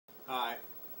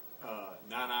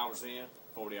hours in,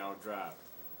 40-hour drive.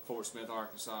 Fort Smith,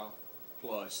 Arkansas,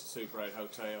 plus Super 8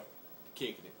 Hotel,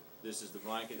 kicking it. This is the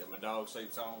blanket that my dog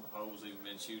sleeps on. The hole's even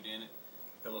been chewed in it.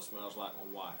 Pillow smells like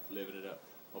my wife, living it up.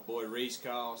 My boy Reese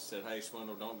called, said, hey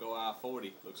Swindle, don't go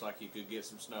I-40. Looks like you could get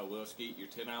some snow. Well, Skeet, you're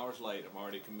 10 hours late. I'm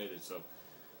already committed, so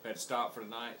we had to stop for the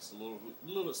night. It's a little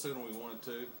bit sooner than we wanted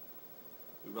to.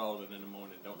 We rolled it in the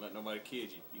morning. Don't let nobody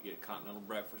kid you. You get a continental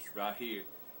breakfast right here.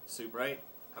 Super 8.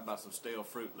 How about some stale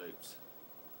Fruit Loops?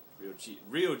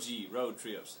 Real G road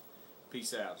trips.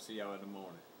 Peace out. See y'all in the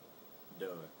morning.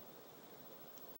 Done.